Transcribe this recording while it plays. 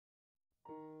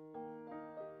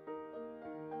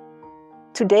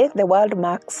Today, the world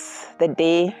marks the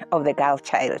Day of the Girl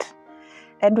Child,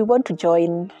 and we want to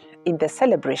join in the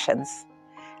celebrations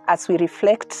as we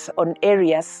reflect on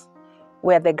areas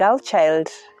where the girl child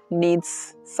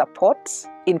needs support,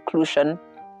 inclusion,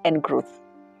 and growth.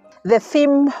 The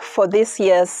theme for this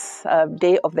year's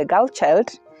Day of the Girl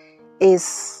Child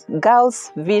is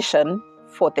Girls' Vision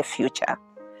for the Future,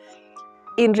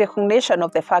 in recognition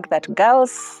of the fact that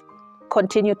girls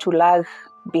continue to lag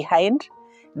behind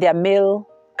their male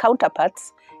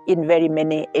counterparts in very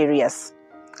many areas,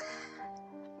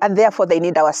 and therefore they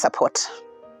need our support.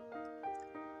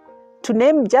 To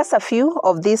name just a few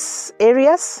of these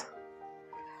areas,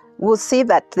 we'll see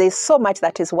that there's so much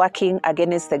that is working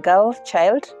against the girl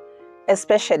child,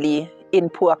 especially in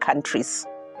poor countries.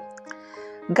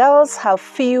 Girls have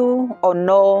few or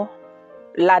no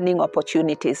learning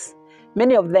opportunities.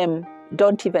 Many of them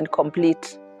don't even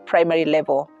complete primary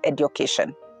level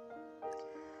education.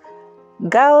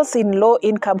 Girls in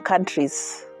low-income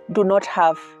countries do not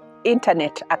have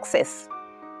internet access.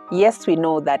 Yes, we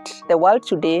know that the world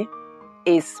today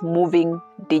is moving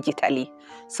digitally,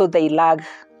 so they lag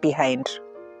behind.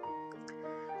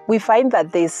 We find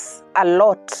that there's a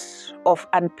lot of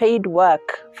unpaid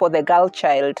work for the girl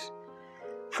child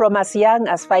from as young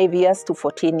as 5 years to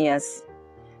 14 years.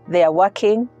 They are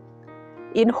working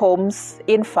in homes,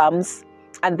 in farms,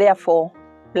 and therefore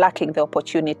lacking the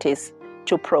opportunities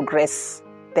to progress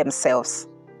themselves.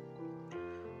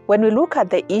 When we look at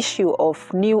the issue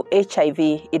of new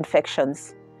HIV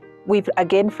infections, we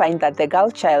again find that the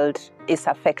girl child is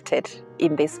affected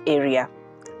in this area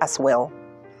as well.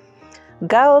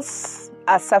 Girls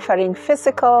are suffering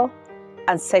physical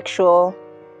and sexual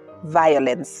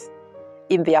violence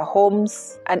in their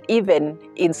homes and even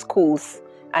in schools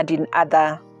and in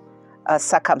other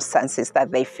circumstances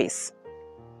that they face.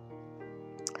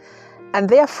 And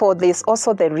therefore, there's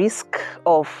also the risk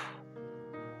of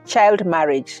child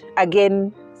marriage.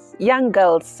 Again, young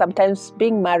girls sometimes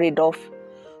being married off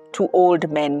to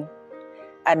old men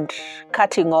and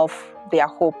cutting off their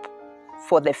hope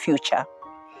for the future.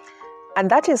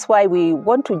 And that is why we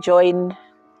want to join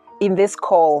in this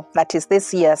call, that is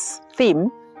this year's theme,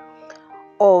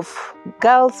 of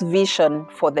Girls' Vision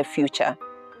for the Future.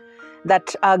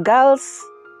 That our girls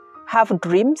have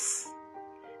dreams,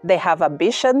 they have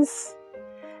ambitions,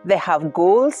 they have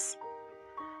goals,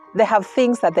 they have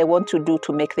things that they want to do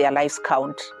to make their lives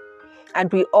count.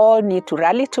 And we all need to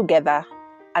rally together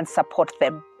and support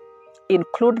them,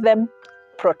 include them,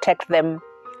 protect them,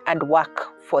 and work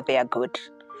for their good.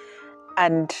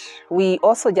 And we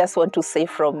also just want to say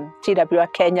from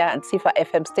TWR Kenya and CIFA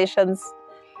FM stations,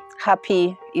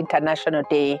 Happy International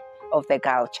Day of the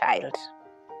Girl Child.